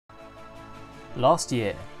Last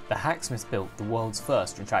year, the Hacksmith built the world's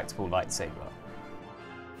first retractable lightsaber.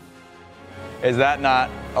 Is that not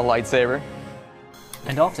a lightsaber?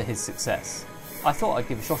 And after his success, I thought I'd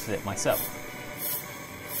give a shot at it myself.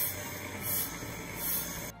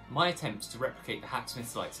 My attempts to replicate the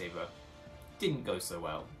Hacksmith's lightsaber didn't go so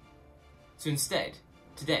well. So instead,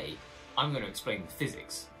 today, I'm going to explain the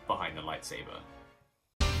physics behind the lightsaber.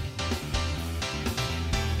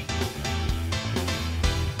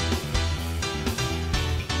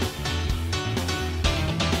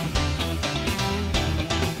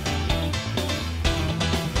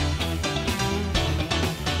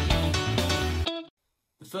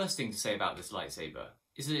 The first thing to say about this lightsaber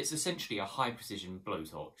is that it's essentially a high precision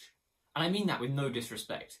blowtorch. And I mean that with no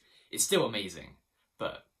disrespect. It's still amazing,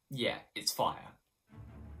 but yeah, it's fire.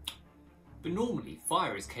 But normally,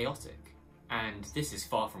 fire is chaotic, and this is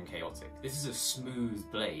far from chaotic. This is a smooth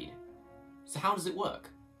blade. So how does it work?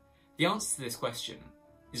 The answer to this question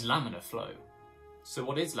is laminar flow. So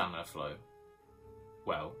what is laminar flow?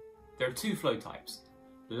 Well, there are two flow types,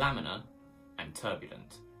 laminar and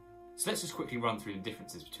turbulent. So let's just quickly run through the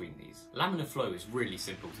differences between these. Laminar flow is really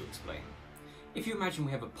simple to explain. If you imagine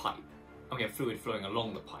we have a pipe, and we have fluid flowing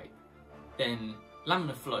along the pipe, then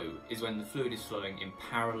laminar flow is when the fluid is flowing in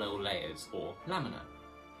parallel layers, or laminar.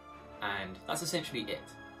 And that's essentially it.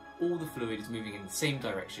 All the fluid is moving in the same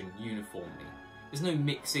direction uniformly. There's no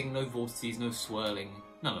mixing, no vortices, no swirling,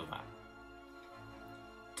 none of that.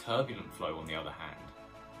 Turbulent flow, on the other hand,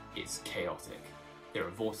 is chaotic. There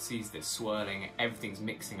are vortices, there's swirling, everything's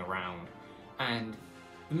mixing around, and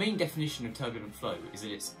the main definition of turbulent flow is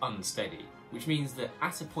that it's unsteady, which means that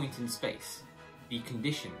at a point in space, the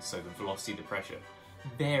conditions, so the velocity, the pressure,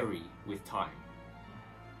 vary with time.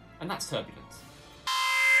 And that's turbulence.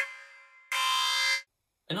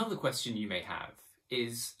 Another question you may have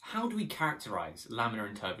is, how do we characterise laminar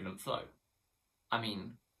and turbulent flow? I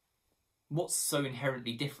mean, what's so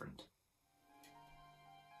inherently different?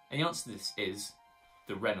 And the answer to this is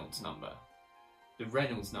the Reynolds number. The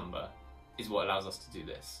Reynolds number is what allows us to do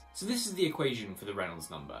this. So this is the equation for the Reynolds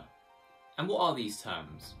number. And what are these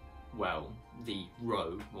terms? Well, the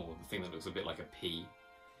rho, or the thing that looks a bit like a P,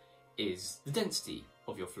 is the density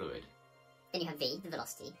of your fluid. Then you have V, the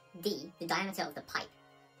velocity, D, the diameter of the pipe.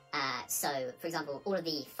 So, for example, all of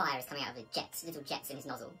the fire is coming out of the jets, little jets in this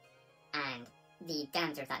nozzle, and the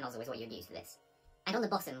diameter of that nozzle is what you would use for this. And on the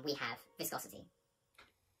bottom we have viscosity.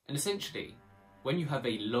 And essentially, when you have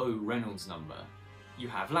a low Reynolds number, you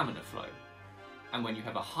have laminar flow. And when you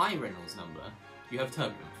have a high Reynolds number, you have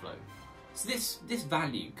turbulent flow. So this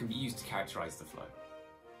value can be used to characterise the flow.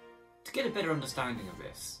 To get a better understanding of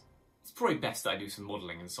this, it's probably best that I do some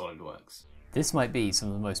modelling in SolidWorks. This might be some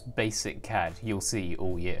of the most basic CAD you'll see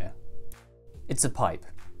all year. It's a pipe.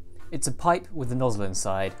 It's a pipe with a nozzle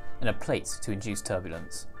inside and a plate to induce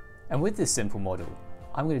turbulence. And with this simple model,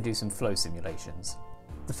 I'm going to do some flow simulations.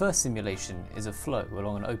 The first simulation is a flow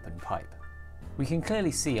along an open pipe. We can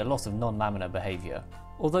clearly see a lot of non-laminar behaviour,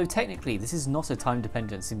 although technically this is not a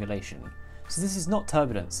time-dependent simulation, so this is not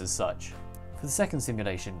turbulence as such. For the second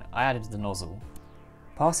simulation, I added the nozzle.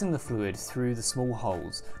 Passing the fluid through the small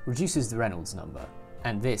holes reduces the Reynolds number,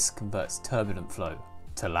 and this converts turbulent flow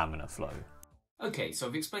to laminar flow. Okay, so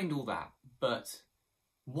I've explained all that, but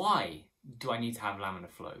why do I need to have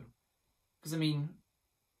laminar flow? Because I mean,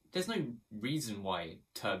 there's no reason why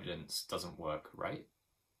turbulence doesn't work, right?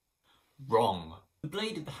 Wrong. The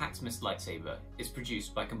blade of the Hacksmith lightsaber is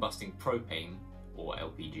produced by combusting propane, or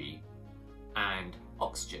LPG, and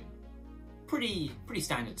oxygen. Pretty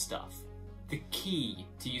standard stuff. The key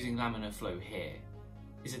to using laminar flow here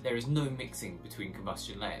is that there is no mixing between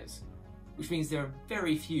combustion layers, which means there are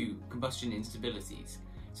very few combustion instabilities,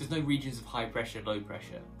 so there's no regions of high pressure, low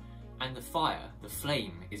pressure, and the fire, the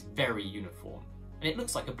flame, is very uniform, and it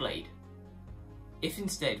looks like a blade. If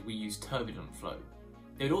instead we use turbulent flow,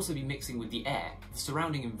 they would also be mixing with the air, the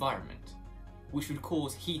surrounding environment, which would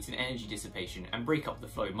cause heat and energy dissipation and break up the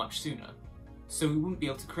flow much sooner, so we wouldn't be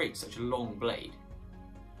able to create such a long blade.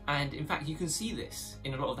 And in fact, you can see this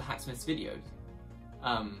in a lot of the Hacksmith's videos.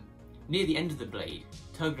 Near the end of the blade,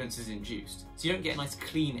 turbulence is induced, so you don't get a nice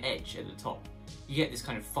clean edge at the top. You get this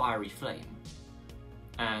kind of fiery flame.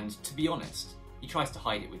 And to be honest, he tries to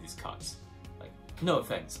hide it with his cuts. Like, no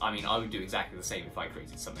offense, I mean, I would do exactly the same if I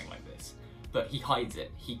created something like this. But he hides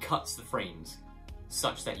it, he cuts the frames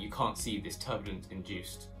such that you can't see this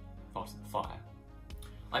turbulence-induced part of the fire.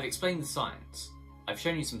 I've explained the science, I've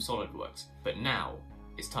shown you some SolidWorks, but now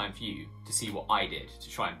it's time for you to see what I did to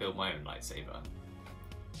try and build my own lightsaber.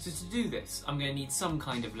 So to do this, I'm going to need some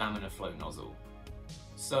kind of laminar flow nozzle.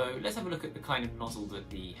 So let's have a look at the kind of nozzle that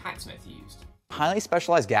the Hacksmith used. Highly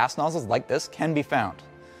specialized gas nozzles like this can be found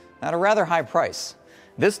at a rather high price.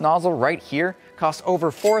 This nozzle right here costs over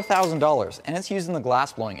 $4,000 and it's used in the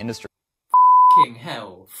glassblowing industry. King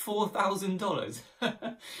hell, $4,000.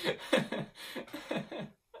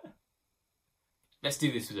 Let's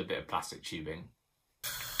do this with a bit of plastic tubing.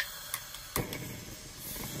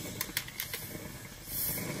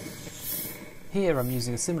 Here I'm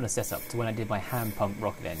using a similar setup to when I did my hand pump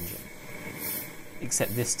rocket engine.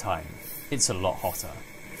 Except this time, it's a lot hotter.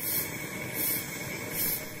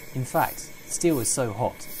 In fact, steel is so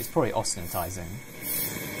hot, it's probably austenitizing.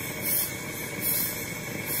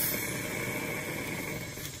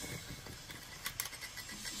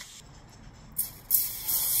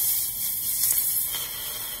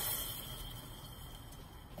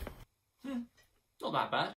 Not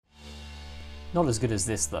that bad. Not as good as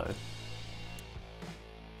this though.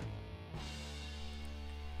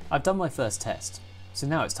 I've done my first test, so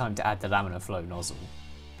now it's time to add the laminar flow nozzle.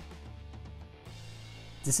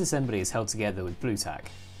 This assembly is held together with blue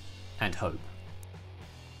tack and hope.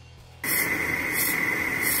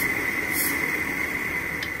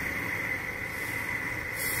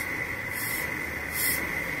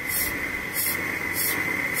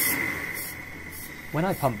 When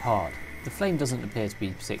I pump hard, the flame doesn't appear to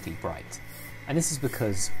be particularly bright, and this is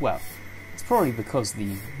because, well, it's probably because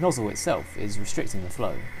the nozzle itself is restricting the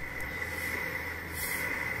flow.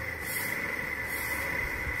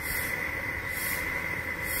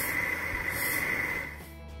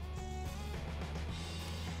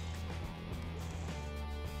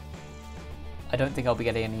 I don't think I'll be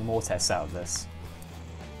getting any more tests out of this.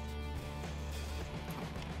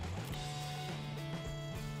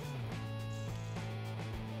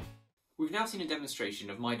 We've now seen a demonstration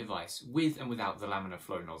of my device with and without the laminar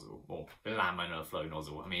flow nozzle, or laminar flow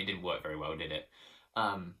nozzle. I mean, it didn't work very well, did it?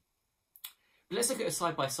 But let's look at a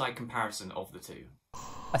side-by-side comparison of the two.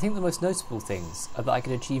 I think the most notable things are that I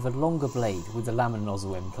could achieve a longer blade with the laminar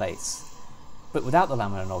nozzle in place. But without the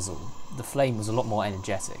laminar nozzle, the flame was a lot more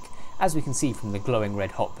energetic, as we can see from the glowing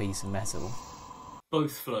red hot piece of metal.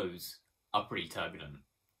 Both flows are pretty turbulent.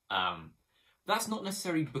 That's not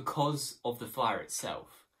necessarily because of the fire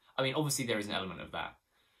itself. I mean, obviously there is an element of that.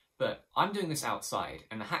 But I'm doing this outside,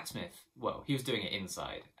 and the Hacksmith, well, he was doing it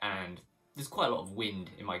inside, and there's quite a lot of wind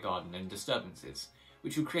in my garden and disturbances,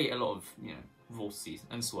 which would create a lot of, vortices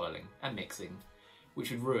and swirling and mixing, which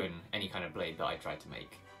would ruin any kind of blade that I tried to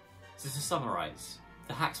make. So to summarise,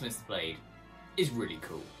 the Hacksmith's blade is really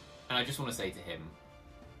cool. And I just want to say to him,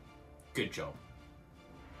 good job.